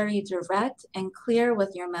you are very direct and clear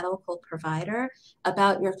with your medical provider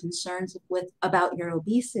about your concerns about your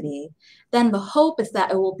obesity, then the hope is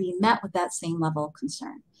that it will be met with that same level of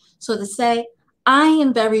concern. So to say, I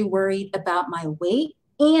am very worried about my weight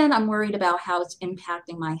and I'm worried about how it's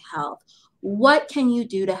impacting my health. What can you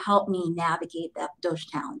do to help me navigate those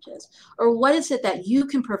challenges? Or what is it that you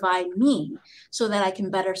can provide me so that I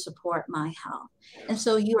can better support my health? And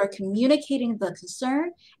so you are communicating the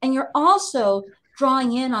concern, and you're also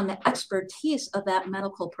drawing in on the expertise of that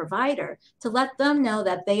medical provider to let them know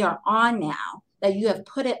that they are on now, that you have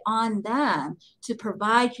put it on them to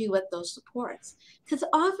provide you with those supports. Because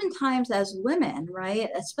oftentimes as women, right,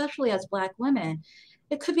 especially as Black women,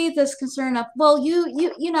 it could be this concern of, well,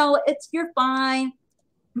 you know, you're fine.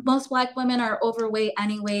 Most Black women are overweight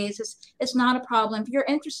anyways. It's not a problem. If you're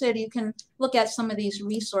interested, you can look at some of these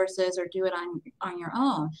resources or do it on your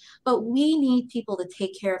own. But we need people to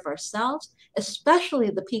take care of ourselves, especially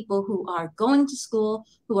the people who are going to school,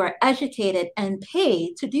 who are educated and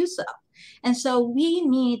paid to do so. And so we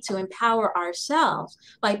need to empower ourselves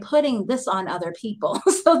by putting this on other people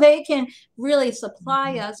so they can really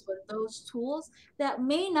supply us with those tools that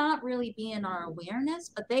may not really be in our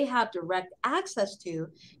awareness, but they have direct access to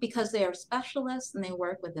because they are specialists and they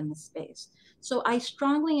work within the space. So I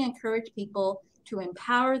strongly encourage people to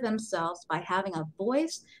empower themselves by having a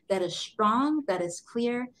voice that is strong, that is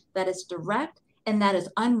clear, that is direct, and that is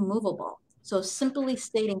unmovable. So simply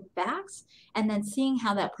stating facts and then seeing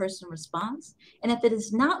how that person responds. And if it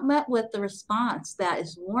is not met with the response that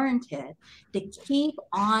is warranted, to keep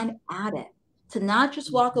on at it, to not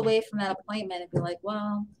just walk away from that appointment and be like,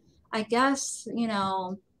 well, I guess, you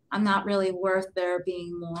know, I'm not really worth there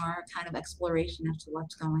being more kind of exploration as to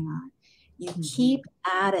what's going on. You keep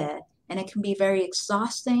at it. And it can be very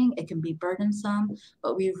exhausting, it can be burdensome,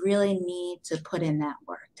 but we really need to put in that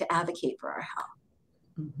work to advocate for our health.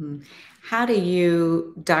 How do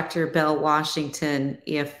you, Dr. Bell Washington,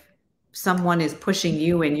 if someone is pushing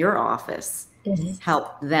you in your office,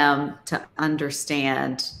 help them to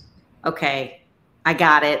understand, okay, I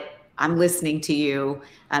got it, I'm listening to you.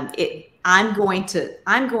 I'm going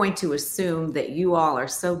to assume that you all are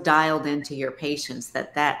so dialed into your patients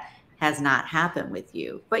that that has not happened with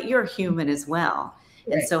you, but you're human as well.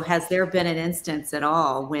 Right. And so has there been an instance at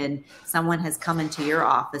all when someone has come into your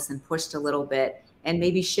office and pushed a little bit and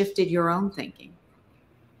maybe shifted your own thinking?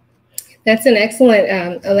 That's an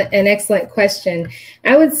excellent question.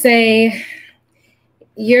 I would say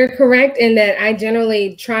you're correct in that I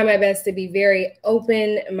generally try my best to be very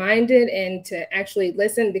open-minded and to actually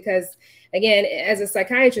listen, because again, as a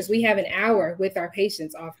psychiatrist, we have an hour with our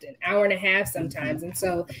patients often, hour and a half sometimes. And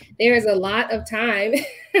so there's a lot of time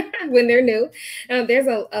when they're new. There's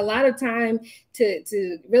a lot of time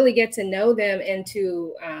to really get to know them and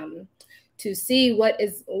to see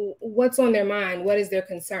what's on their mind, what is their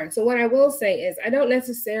concern. So what I will say is I don't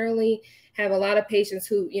necessarily have a lot of patients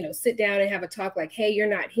who, sit down and have a talk like, hey, you're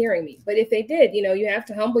not hearing me. But if they did, you have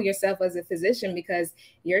to humble yourself as a physician because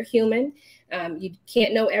you're human. You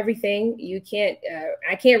can't know everything. You can't,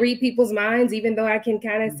 I can't read people's minds, even though I can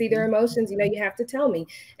kind of see their emotions. You have to tell me.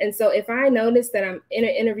 And so if I notice that I'm in an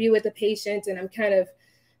interview with a patient and I'm kind of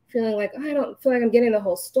feeling like, oh, I don't feel like I'm getting the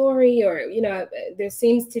whole story, or, there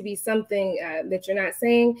seems to be something that you're not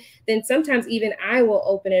saying, then sometimes even I will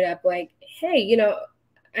open it up like, hey,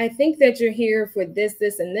 I think that you're here for this,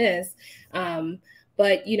 this, and this.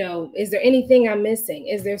 But, is there anything I'm missing?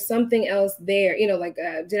 Is there something else there?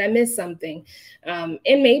 Did I miss something? And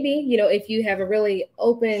maybe, if you have a really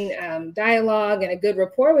open dialogue and a good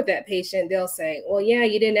rapport with that patient, they'll say, well, yeah,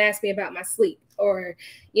 you didn't ask me about my sleep, or,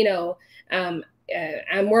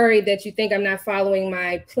 I'm worried that you think I'm not following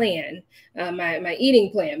my plan, my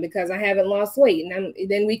eating plan, because I haven't lost weight. And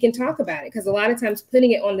then we can talk about it, because a lot of times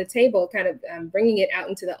putting it on the table, kind of bringing it out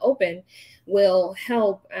into the open, will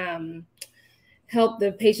help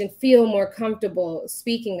the patient feel more comfortable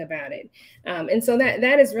speaking about it. And so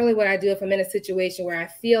that is really what I do if I'm in a situation where I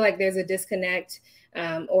feel like there's a disconnect,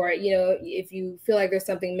 or if you feel like there's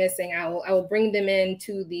something missing, I will bring them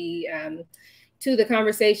into to the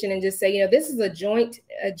conversation and just say, this is a joint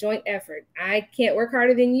effort. I can't work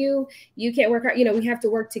harder than you. You can't work hard. We have to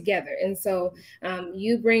work together. And so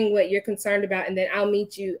you bring what you're concerned about, and then I'll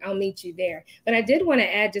meet you there. But I did want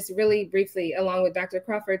to add just really briefly, along with Dr.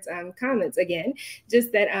 Crawford's comments again,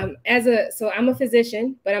 just that so I'm a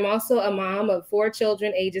physician, but I'm also a mom of 4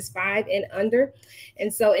 children, ages 5 and under.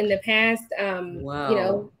 And so in the past,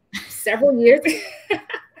 several years,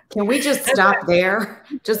 can we just stop there?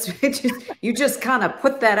 You just kind of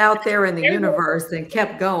put that out there in the universe and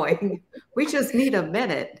kept going. We just need a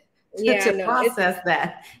minute to process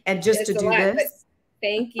that and just to do this.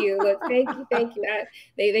 Thank you. Look, thank you.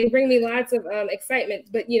 They bring me lots of excitement,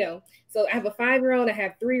 but so I have a 5-year-old, I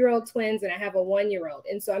have 3-year-old twins, and I have a 1-year-old.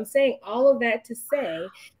 And so I'm saying all of that to say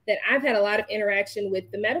that I've had a lot of interaction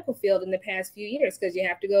with the medical field in the past few years, because you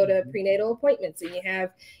have to go to prenatal appointments, and you have,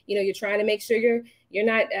 you're trying to make sure you're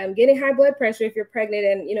not getting high blood pressure if you're pregnant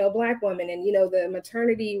and, a Black woman. And, the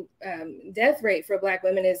maternity death rate for Black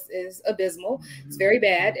women is abysmal. It's very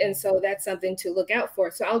bad. And so that's something to look out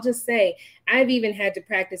for. So I'll just say I've even had to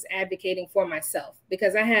practice advocating for myself,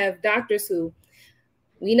 because I have doctors who,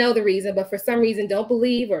 we know the reason, but for some reason don't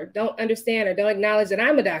believe or don't understand or don't acknowledge that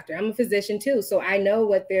I'm a doctor. I'm a physician too. So I know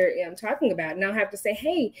what they're talking about. And I'll have to say,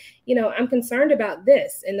 hey, I'm concerned about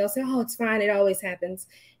this. And they'll say, oh, it's fine. It always happens.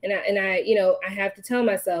 And I have to tell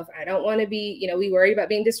myself, I don't want to be, we worry about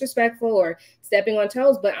being disrespectful or stepping on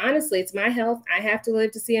toes. But honestly, it's my health. I have to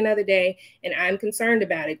live to see another day, and I'm concerned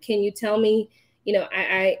about it. Can you tell me,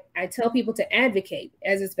 I tell people to advocate,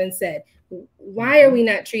 as it's been said. Why are we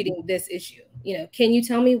not treating this issue? Can you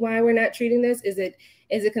tell me why we're not treating this? Is it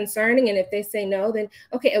concerning? And if they say no, then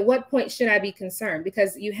okay, at what point should I be concerned?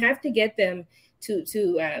 Because you have to get them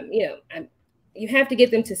you have to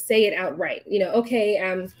get them to say it outright. Okay,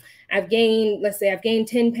 I've gained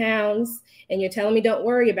 10 pounds, and you're telling me don't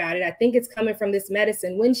worry about it. I think it's coming from this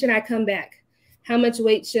medicine. When should I come back? How much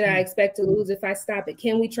weight should I expect to lose if I stop it?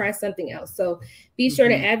 Can we try something else? So be sure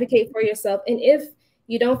to advocate for yourself. And if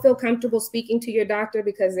you don't feel comfortable speaking to your doctor,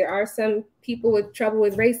 because there are some people with trouble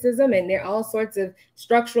with racism, and there are all sorts of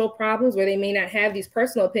structural problems where they may not have these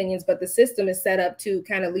personal opinions, but the system is set up to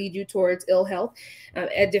kind of lead you towards ill health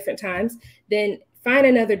at different times, then find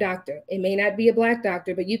another doctor. It may not be a Black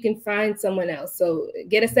doctor, but you can find someone else. So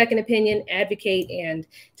get a second opinion, advocate, and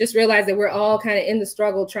just realize that we're all kind of in the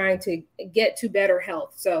struggle trying to get to better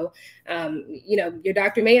health. So, your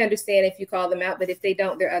doctor may understand if you call them out, but if they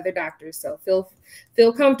don't, there are other doctors. So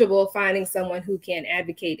feel comfortable finding someone who can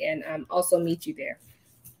advocate and also meet you there.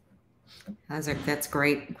 That's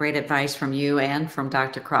great advice from you and from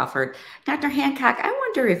Dr. Crawford. Dr. Hancock, I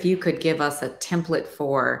wonder if you could give us a template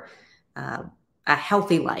for a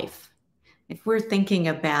healthy life. if we're thinking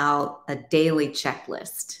about a daily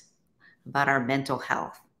checklist about our mental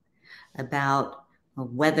health, about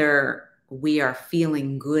whether we are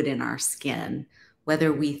feeling good in our skin,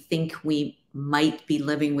 whether we think we might be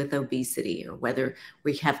living with obesity, or whether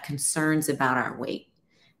we have concerns about our weight,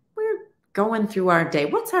 we're going through our day.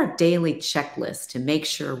 What's our daily checklist to make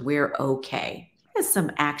sure we're okay? What are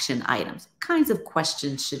some action items? What kinds of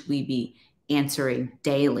questions should we be answering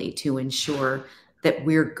daily to ensure that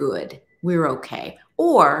we're good, we're okay,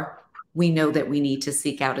 or we know that we need to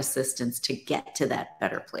seek out assistance to get to that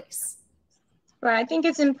better place? Right. I think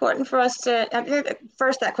it's important for us to,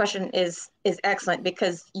 first, that question is excellent,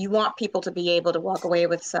 because you want people to be able to walk away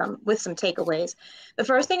with some takeaways. The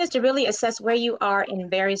first thing is to really assess where you are in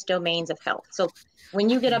various domains of health. So when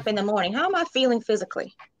you get up in the morning, how am I feeling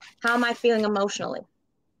physically? How am I feeling emotionally?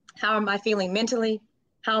 How am I feeling mentally?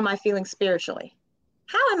 How am I feeling spiritually?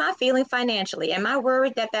 How am I feeling financially? Am I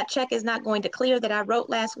worried that that check is not going to clear that I wrote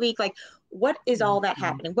last week? Like, what is all that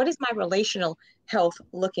happening? What is my relational health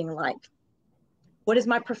looking like? What is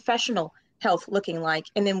my professional health looking like?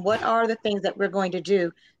 And then what are the things that we're going to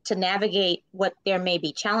do to navigate what there may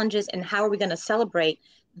be challenges, and how are we going to celebrate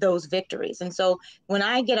those victories? And so when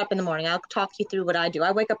I get up in the morning, I'll talk you through what I do.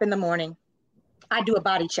 I wake up in the morning, I do a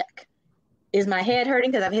body check. Is my head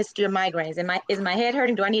hurting? Because I have a history of migraines. Is my head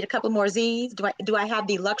hurting? Do I need a couple more Z's? Do I have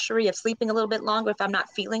the luxury of sleeping a little bit longer if I'm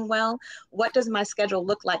not feeling well? What does my schedule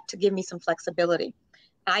look like to give me some flexibility?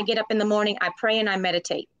 I get up in the morning, I pray and I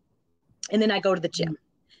meditate, and then I go to the gym.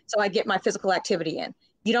 So I get my physical activity in.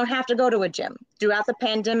 You don't have to go to a gym. Throughout the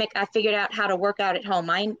pandemic, I figured out how to work out at home.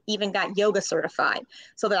 I even got yoga certified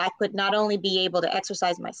so that I could not only be able to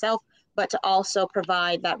exercise myself, but to also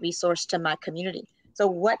provide that resource to my community. So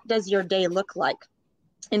what does your day look like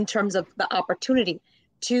in terms of the opportunity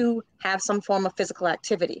to have some form of physical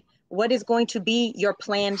activity? What is going to be your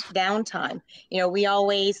planned downtime? You know, we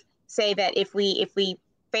always say that if we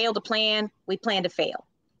fail to plan, we plan to fail.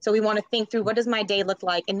 So we want to think through, what does my day look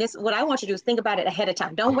like? And this, what I want you to do is think about it ahead of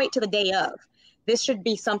time. Don't wait till the day of. This should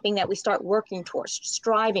be something that we start working towards,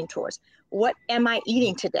 striving towards. What am I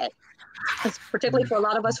eating today? It's particularly for a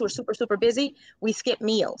lot of us who are super, super busy, we skip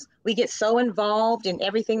meals. We get so involved in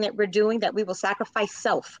everything that we're doing that we will sacrifice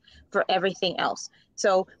self for everything else.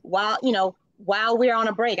 So while we're on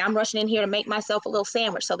a break, I'm rushing in here to make myself a little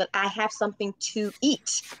sandwich so that I have something to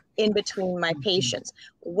eat in between my patients.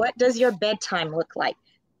 What does your bedtime look like?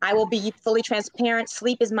 I will be fully transparent.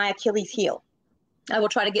 Sleep is my Achilles heel. I will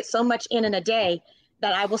try to get so much in a day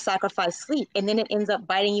that I will sacrifice sleep, and then it ends up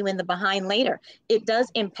biting you in the behind later. It does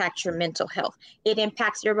impact your mental health. It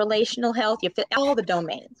impacts your relational health, all the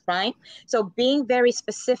domains, right? So being very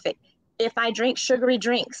specific. If I drink sugary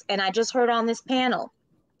drinks, and I just heard on this panel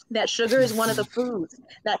that sugar is one of the foods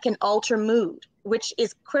that can alter mood, which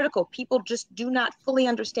is critical. People just do not fully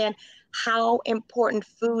understand how important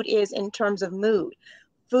food is in terms of mood.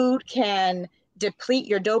 Food can deplete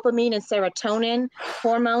your dopamine and serotonin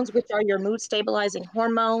hormones, which are your mood stabilizing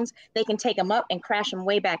hormones. They can take them up and crash them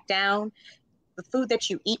way back down. The food that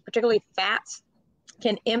you eat, particularly fats,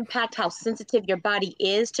 can impact how sensitive your body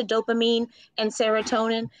is to dopamine and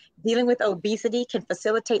serotonin. Dealing with obesity can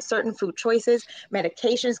facilitate certain food choices.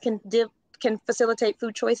 Medications can facilitate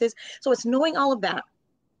food choices. So it's knowing all of that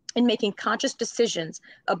and making conscious decisions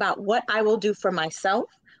about what I will do for myself,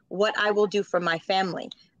 what I will do for my family.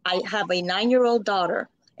 I have a 9-year-old daughter,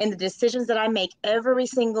 and the decisions that I make every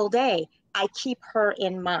single day, I keep her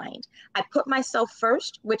in mind. I put myself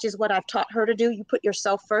first, which is what I've taught her to do. You put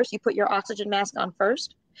yourself first, you put your oxygen mask on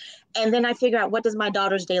first, and then I figure out, what does my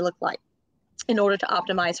daughter's day look like in order to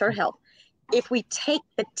optimize her health. If we take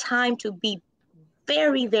the time to be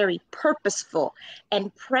very, very purposeful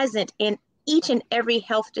and present in each and every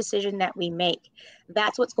health decision that we make,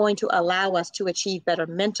 that's what's going to allow us to achieve better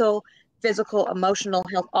mental, physical, emotional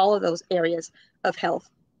health, all of those areas of health.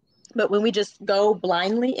 But when we just go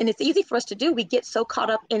blindly, and it's easy for us to do, we get so caught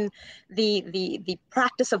up in the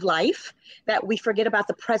practice of life that we forget about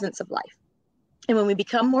the presence of life. And when we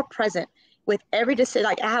become more present with every decision,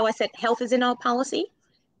 like how I said, health is in all policy,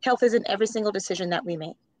 health is in every single decision that we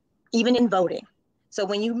make, even in voting. So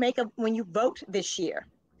when you vote this year,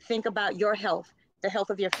 think about your health, the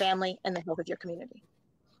health of your family, and the health of your community.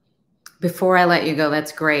 Before I let you go,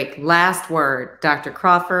 that's great. Last word, Dr.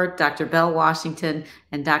 Crawford, Dr. Bell Washington,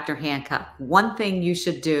 and Dr. Hancock. One thing you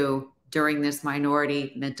should do during this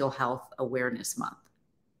Minority Mental Health Awareness Month.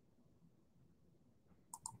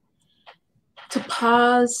 To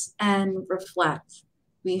pause and reflect.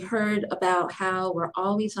 We heard about how we're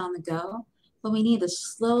always on the go, but we need to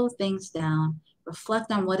slow things down,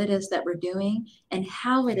 reflect on what it is that we're doing and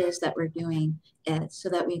how it is that we're doing it, so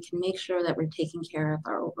that we can make sure that we're taking care of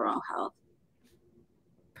our overall health.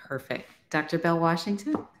 Perfect. Dr. Bell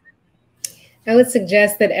Washington? I would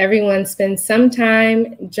suggest that everyone spend some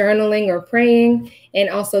time journaling or praying, and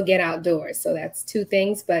also get outdoors. So that's two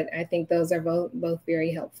things, but I think those are both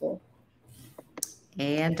very helpful.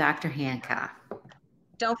 And Dr. Hancock?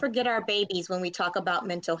 Don't forget our babies when we talk about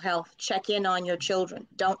mental health. Check in on your children.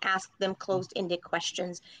 Don't ask them closed-ended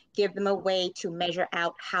questions. Give them a way to measure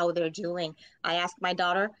out how they're doing. I asked my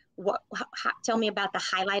daughter, tell me about the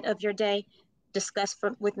highlight of your day. Discuss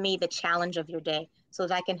with me the challenge of your day, so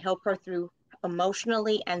that I can help her through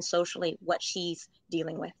emotionally and socially what she's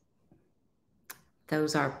dealing with.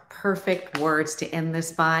 Those are perfect words to end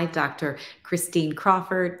this by. Dr. Christine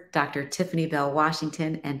Crawford, Dr. Tiffany Bell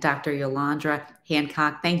Washington, and Dr. Yolanda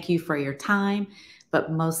Hancock, thank you for your time,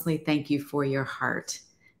 but mostly thank you for your heart.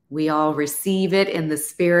 We all receive it in the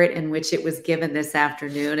spirit in which it was given this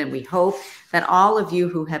afternoon, and we hope that all of you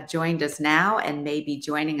who have joined us now and may be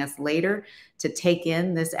joining us later to take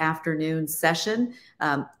in this afternoon session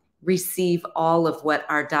receive all of what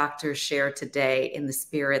our doctors shared today in the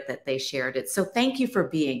spirit that they shared it. So thank you for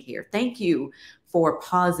being here. Thank you for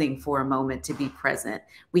pausing for a moment to be present.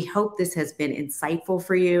 We hope this has been insightful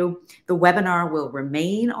for you. The webinar will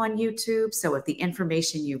remain on YouTube, so if the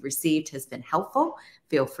information you received has been helpful,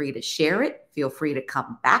 feel free to share it. Feel free to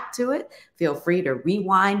come back to it. Feel free to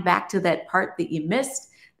rewind back to that part that you missed,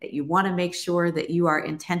 that you want to make sure that you are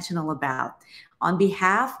intentional about. On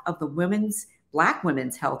behalf of the Black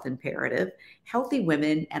Women's Health Imperative, Healthy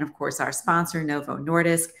Women, and of course our sponsor, Novo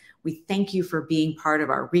Nordisk, we thank you for being part of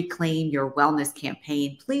our Reclaim Your Wellness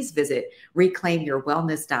campaign. Please visit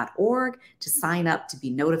reclaimyourwellness.org to sign up to be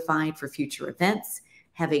notified for future events.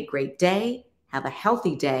 Have a great day, have a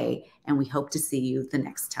healthy day, and we hope to see you the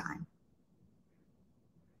next time.